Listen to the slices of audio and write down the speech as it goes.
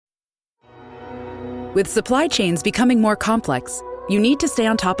With supply chains becoming more complex, you need to stay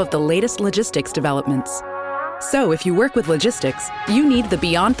on top of the latest logistics developments. So if you work with logistics, you need the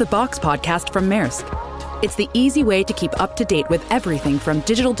Beyond the Box podcast from Maersk. It's the easy way to keep up to date with everything from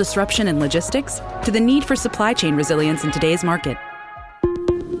digital disruption in logistics to the need for supply chain resilience in today's market.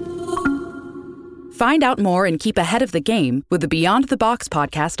 Find out more and keep ahead of the game with the Beyond the Box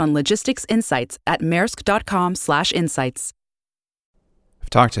podcast on logistics insights at maersk.com/insights. I've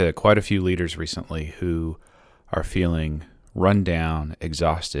talked to quite a few leaders recently who are feeling run down,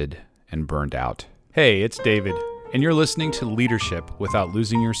 exhausted, and burned out. Hey, it's David, and you're listening to Leadership Without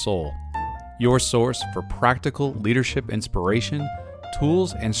Losing Your Soul, your source for practical leadership inspiration,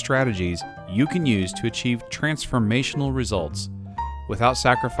 tools, and strategies you can use to achieve transformational results without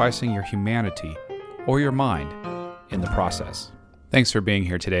sacrificing your humanity or your mind in the process. Thanks for being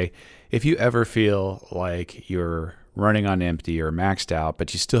here today. If you ever feel like you're running on empty or maxed out,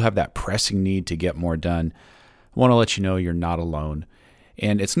 but you still have that pressing need to get more done, I want to let you know you're not alone.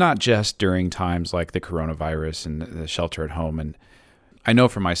 And it's not just during times like the coronavirus and the shelter at home. And I know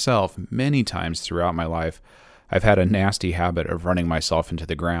for myself, many times throughout my life, I've had a nasty habit of running myself into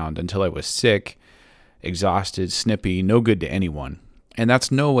the ground until I was sick, exhausted, snippy, no good to anyone. And that's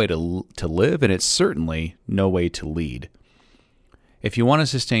no way to live, and it's certainly no way to lead. If you want to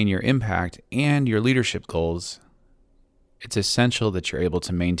sustain your impact and your leadership goals, it's essential that you're able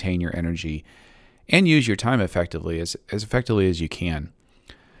to maintain your energy and use your time effectively, as effectively as you can.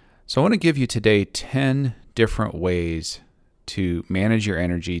 So I want to give you today 10 different ways to manage your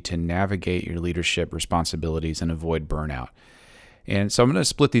energy, to navigate your leadership responsibilities and avoid burnout. And so I'm going to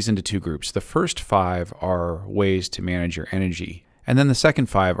split these into two groups. The first 5 are ways to manage your energy. And then the second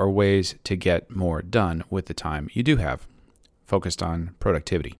 5 are ways to get more done with the time you do have, focused on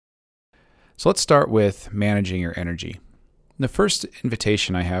productivity. So let's start with managing your energy. The first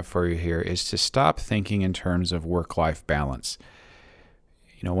invitation I have for you here is to stop thinking in terms of work-life balance.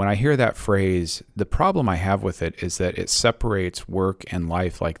 You know, when I hear that phrase, the problem I have with it is that it separates work and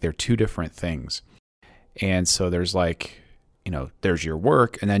life like they're two different things. And so there's there's your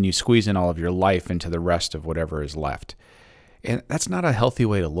work, and then you squeeze in all of your life into the rest of whatever is left. And that's not a healthy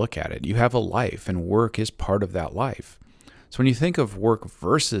way to look at it. You have a life, and work is part of that life. So when you think of work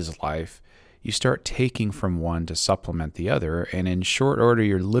versus life, you start taking from one to supplement the other, and in short order,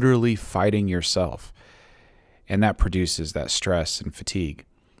 you're literally fighting yourself. And that produces that stress and fatigue.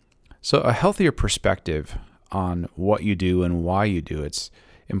 So a healthier perspective on what you do and why you do it's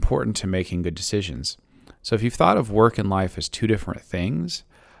important to making good decisions. So if you've thought of work and life as two different things,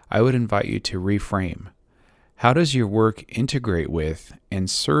 I would invite you to reframe. How does your work integrate with and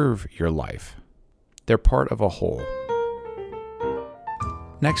serve your life? They're part of a whole.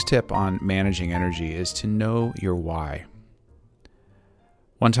 Next tip on managing energy is to know your why.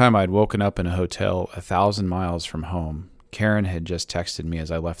 One time I'd woken up in a hotel 1,000 miles from home. Karen had just texted me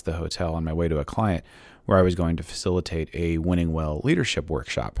as I left the hotel on my way to a client where I was going to facilitate a Winning Well leadership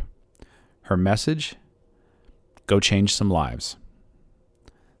workshop. Her message: go change some lives.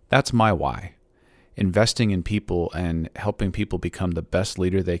 That's my why. Investing in people and helping people become the best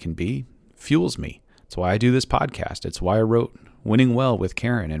leader they can be fuels me. It's why I do this podcast. It's why I wrote Winning Well with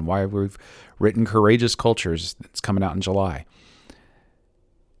Karen and why we've written Courageous Cultures. It's coming out in July.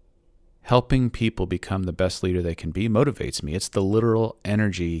 Helping people become the best leader they can be motivates me. It's the literal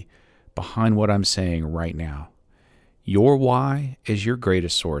energy behind what I'm saying right now. Your why is your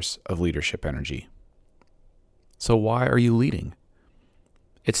greatest source of leadership energy. So why are you leading?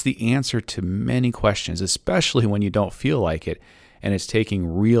 It's the answer to many questions, especially when you don't feel like it and it's taking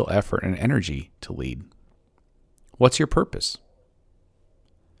real effort and energy to lead. What's your purpose?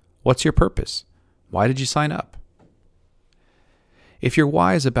 What's your purpose? Why did you sign up? If your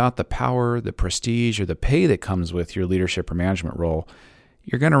why is about the power, the prestige, or the pay that comes with your leadership or management role,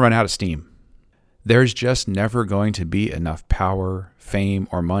 you're going to run out of steam. There's just never going to be enough power, fame,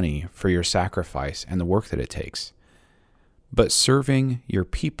 or money for your sacrifice and the work that it takes. But serving your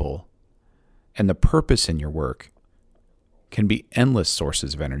people and the purpose in your work can be endless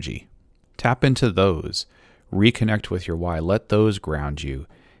sources of energy. Tap into those, reconnect with your why, let those ground you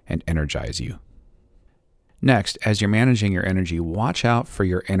and energize you. Next, as you're managing your energy, watch out for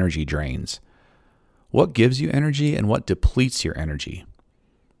your energy drains. What gives you energy and what depletes your energy?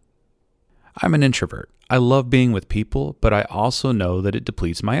 I'm an introvert. I love being with people, but I also know that it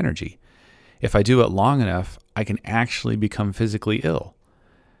depletes my energy. If I do it long enough, I can actually become physically ill.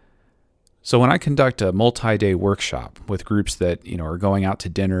 So when I conduct a multi-day workshop with groups that, are going out to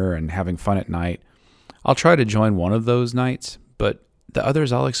dinner and having fun at night, I'll try to join one of those nights, but the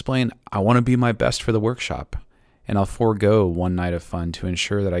others I'll explain, I want to be my best for the workshop, and I'll forego one night of fun to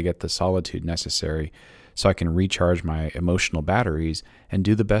ensure that I get the solitude necessary so I can recharge my emotional batteries and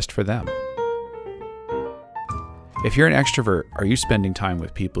do the best for them. If you're an extrovert, are you spending time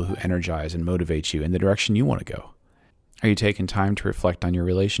with people who energize and motivate you in the direction you want to go? Are you taking time to reflect on your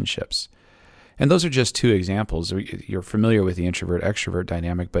relationships? And those are just two examples. You're familiar with the introvert-extrovert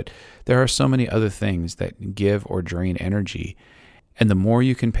dynamic, but there are so many other things that give or drain energy. And the more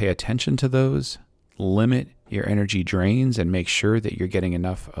you can pay attention to those, limit your energy drains, and make sure that you're getting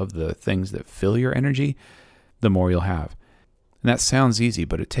enough of the things that fill your energy, the more you'll have. And that sounds easy,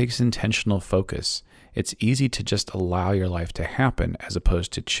 but it takes intentional focus. It's easy to just allow your life to happen as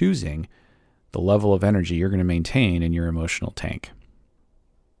opposed to choosing the level of energy you're going to maintain in your emotional tank.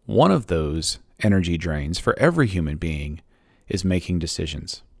 One of those energy drains for every human being is making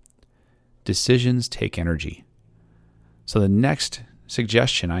decisions. Decisions take energy. So the next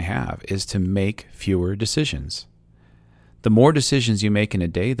suggestion I have is to make fewer decisions. The more decisions you make in a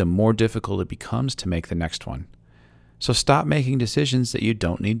day, the more difficult it becomes to make the next one. So stop making decisions that you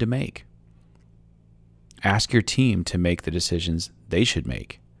don't need to make. Ask your team to make the decisions they should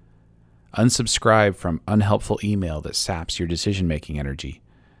make. Unsubscribe from unhelpful email that saps your decision-making energy.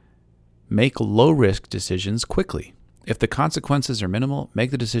 Make low-risk decisions quickly. If the consequences are minimal,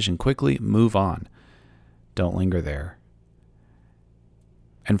 make the decision quickly, move on. Don't linger there.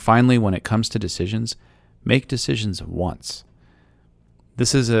 And finally, when it comes to decisions, make decisions once.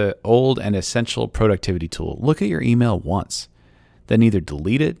 This is an old and essential productivity tool. Look at your email once, then either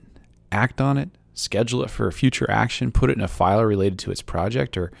delete it, act on it, schedule it for a future action, put it in a file related to its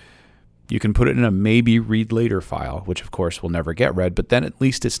project, or you can put it in a maybe read later file, which of course will never get read, but then at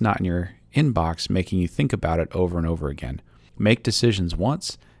least it's not in your inbox making you think about it over and over again. Make decisions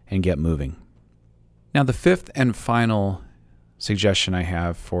once and get moving. Now, the fifth and final suggestion I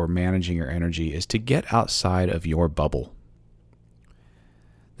have for managing your energy is to get outside of your bubble.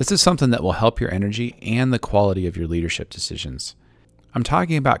 This is something that will help your energy and the quality of your leadership decisions. I'm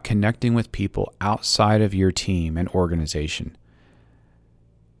talking about connecting with people outside of your team and organization.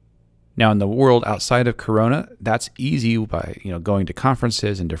 Now, in the world outside of Corona, that's easy by going to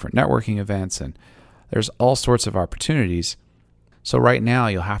conferences and different networking events, and there's all sorts of opportunities. So right now,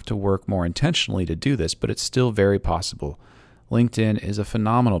 you'll have to work more intentionally to do this, but it's still very possible. LinkedIn is a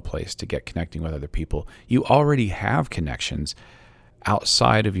phenomenal place to get connecting with other people. You already have connections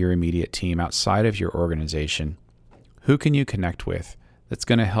outside of your immediate team, outside of your organization. Who can you connect with that's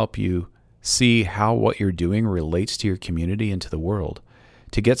going to help you see how what you're doing relates to your community and to the world,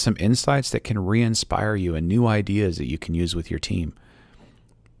 to get some insights that can re-inspire you and new ideas that you can use with your team?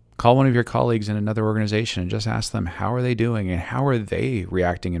 Call one of your colleagues in another organization and just ask them, how are they doing and how are they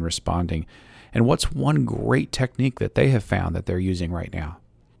reacting and responding? And what's one great technique that they have found that they're using right now?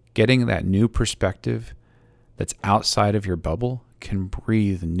 Getting that new perspective that's outside of your bubble can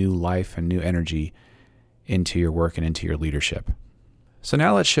breathe new life and new energy into your work and into your leadership. So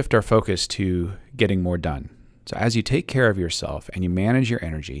now let's shift our focus to getting more done. So as you take care of yourself and you manage your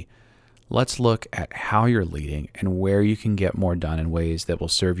energy, let's look at how you're leading and where you can get more done in ways that will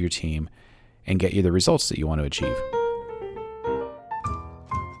serve your team and get you the results that you want to achieve.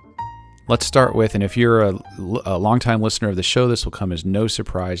 Let's start with, and if you're a longtime listener of the show, this will come as no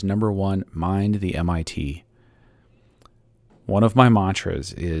surprise. Number one, mind the MIT. One of my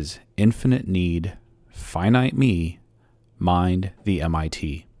mantras is infinite need, finite me, mind the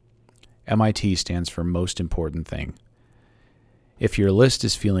MIT. MIT stands for most important thing. If your list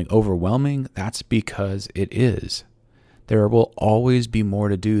is feeling overwhelming, that's because it is. There will always be more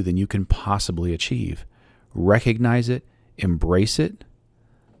to do than you can possibly achieve. Recognize it, embrace it,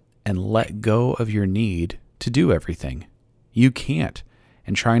 and let go of your need to do everything. You can't,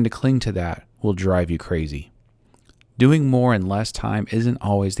 and trying to cling to that will drive you crazy. Doing more in less time isn't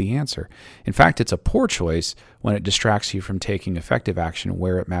always the answer. In fact, it's a poor choice when it distracts you from taking effective action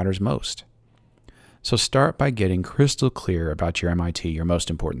where it matters most. So start by getting crystal clear about your MIT, your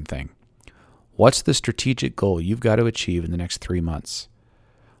most important thing. What's the strategic goal you've got to achieve in the next 3 months?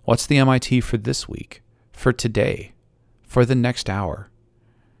 What's the MIT for this week, for today, for the next hour?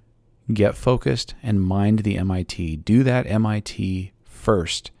 Get focused and mind the MIT. Do that MIT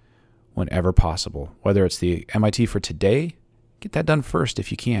first whenever possible. Whether it's the MIT for today, get that done first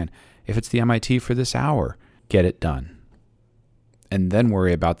if you can. If it's the MIT for this hour, get it done. And then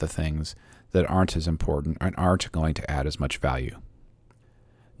worry about the things that aren't as important and aren't going to add as much value.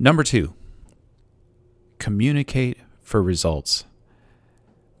 Number 2, communicate for results.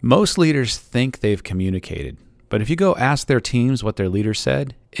 Most leaders think they've communicated, but if you go ask their teams what their leader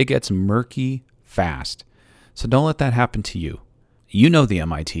said, it gets murky fast. So don't let that happen to you. You know the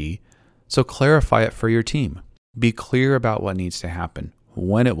MIT, so clarify it for your team. Be clear about what needs to happen,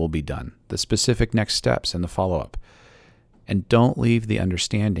 when it will be done, the specific next steps, and the follow-up. And don't leave the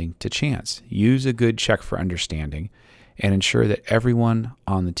understanding to chance. Use a good check for understanding and ensure that everyone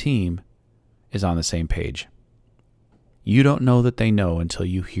on the team is on the same page. You don't know that they know until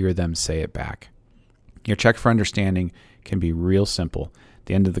you hear them say it back. Your check for understanding can be real simple. At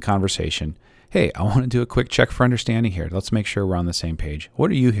the end of the conversation, hey, I want to do a quick check for understanding here. Let's make sure we're on the same page.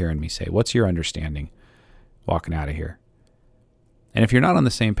 What are you hearing me say? What's your understanding walking out of here? And if you're not on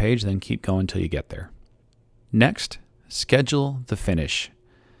the same page, then keep going until you get there. Next, schedule the finish.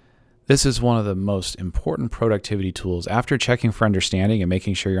 This is one of the most important productivity tools. After checking for understanding and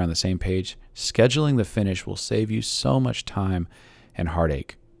making sure you're on the same page, scheduling the finish will save you so much time and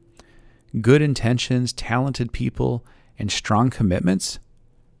heartache. Good intentions, talented people, and strong commitments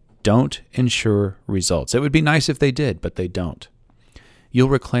don't ensure results. It would be nice if they did, but they don't. You'll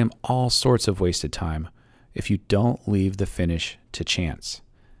reclaim all sorts of wasted time if you don't leave the finish to chance.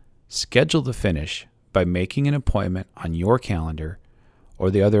 Schedule the finish by making an appointment on your calendar or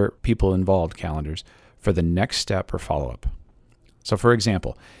the other people involved calendars for the next step or follow-up. So for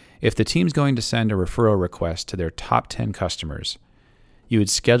example, if the team's going to send a referral request to their top 10 customers, you would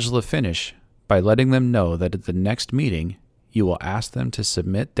schedule a finish by letting them know that at the next meeting, you will ask them to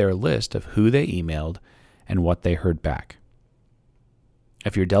submit their list of who they emailed and what they heard back.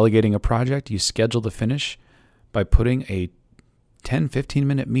 If you're delegating a project, you schedule the finish by putting a 10-15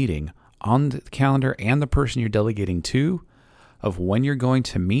 minute meeting on the calendar and the person you're delegating to of when you're going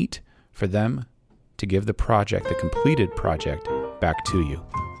to meet for them to give the project, the completed project, back to you.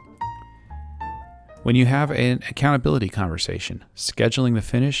 When you have an accountability conversation, scheduling the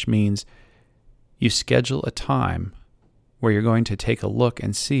finish means you schedule a time where you're going to take a look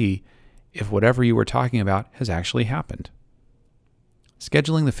and see if whatever you were talking about has actually happened.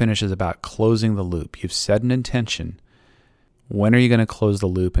 Scheduling the finish is about closing the loop. You've set an intention. When are you going to close the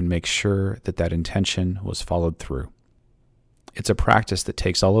loop and make sure that that intention was followed through? It's a practice that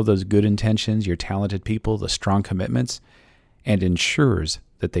takes all of those good intentions, your talented people, the strong commitments, and ensures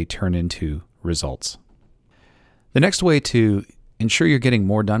that they turn into results. The next way to ensure you're getting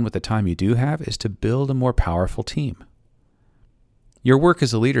more done with the time you do have is to build a more powerful team. Your work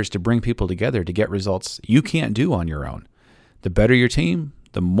as a leader is to bring people together to get results you can't do on your own. The better your team,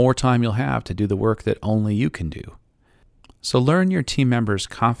 the more time you'll have to do the work that only you can do. So learn your team members'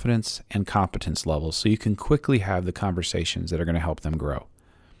 confidence and competence levels so you can quickly have the conversations that are going to help them grow.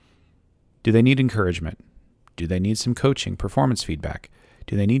 Do they need encouragement? Do they need some coaching, performance feedback?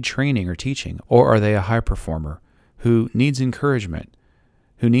 Do they need training or teaching? Or are they a high performer who needs encouragement,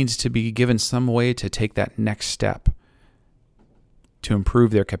 who needs to be given some way to take that next step to improve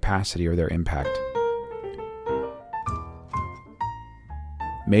their capacity or their impact?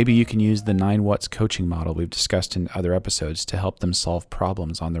 Maybe you can use the 9 What's coaching model we've discussed in other episodes to help them solve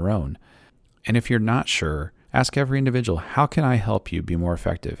problems on their own. And if you're not sure, ask every individual, how can I help you be more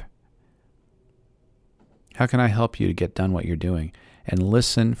effective? How can I help you to get done what you're doing? And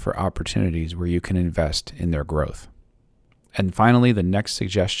listen for opportunities where you can invest in their growth. And finally, the next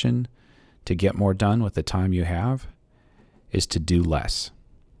suggestion to get more done with the time you have is to do less.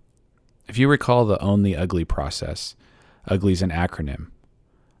 If you recall the Own the Ugly process, ugly is an acronym.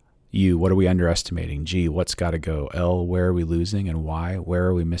 U, what are we underestimating? G, what's got to go? L, where are we losing? And Y, where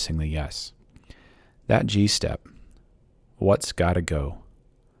are we missing the yes? That G step, what's got to go?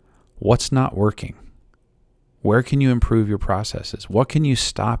 What's not working? Where can you improve your processes? What can you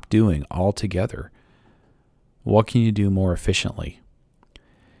stop doing altogether? What can you do more efficiently?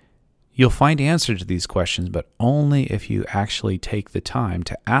 You'll find answers to these questions, but only if you actually take the time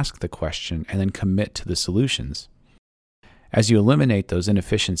to ask the question and then commit to the solutions. As you eliminate those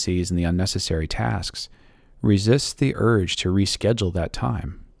inefficiencies and the unnecessary tasks, resist the urge to reschedule that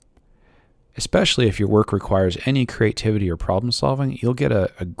time. Especially if your work requires any creativity or problem solving, you'll get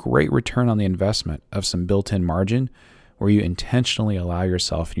a great return on the investment of some built-in margin where you intentionally allow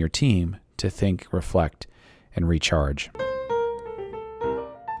yourself and your team to think, reflect, and recharge.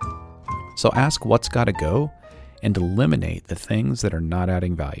 So ask what's got to go and eliminate the things that are not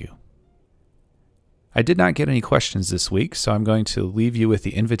adding value. I did not get any questions this week, so I'm going to leave you with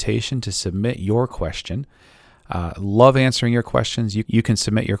the invitation to submit your question. Love answering your questions. You can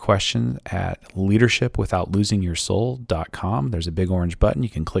submit your question at leadershipwithoutlosingyyoursoul.com. There's a big orange button. You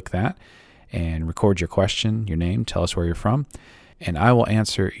can click that and record your question, your name, tell us where you're from, and I will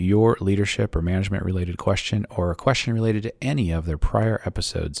answer your leadership or management related question or a question related to any of their prior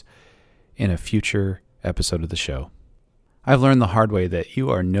episodes in a future episode of the show. I've learned the hard way that you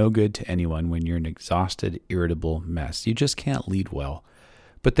are no good to anyone when you're an exhausted, irritable mess. You just can't lead well.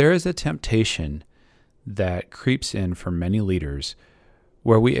 But there is a temptation that creeps in for many leaders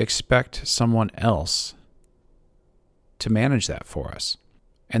where we expect someone else to manage that for us.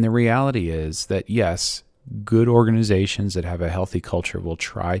 And the reality is that, yes, good organizations that have a healthy culture will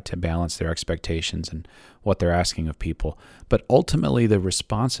try to balance their expectations and what they're asking of people. But ultimately, the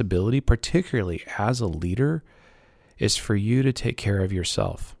responsibility, particularly as a leader, is for you to take care of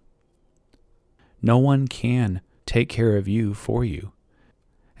yourself. No one can take care of you for you.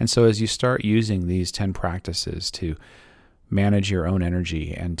 And so as you start using these 10 practices to manage your own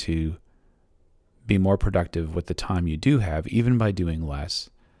energy and to be more productive with the time you do have, even by doing less,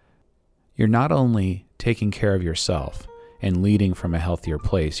 you're not only taking care of yourself and leading from a healthier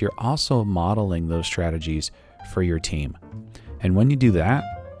place, you're also modeling those strategies for your team. And when you do that,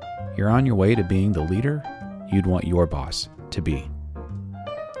 you're on your way to being the leader you'd want your boss to be.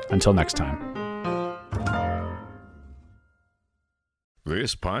 Until next time.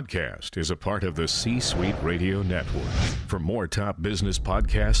 This podcast is a part of the C-Suite Radio Network. For more top business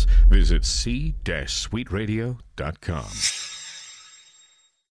podcasts, visit c-suiteradio.com.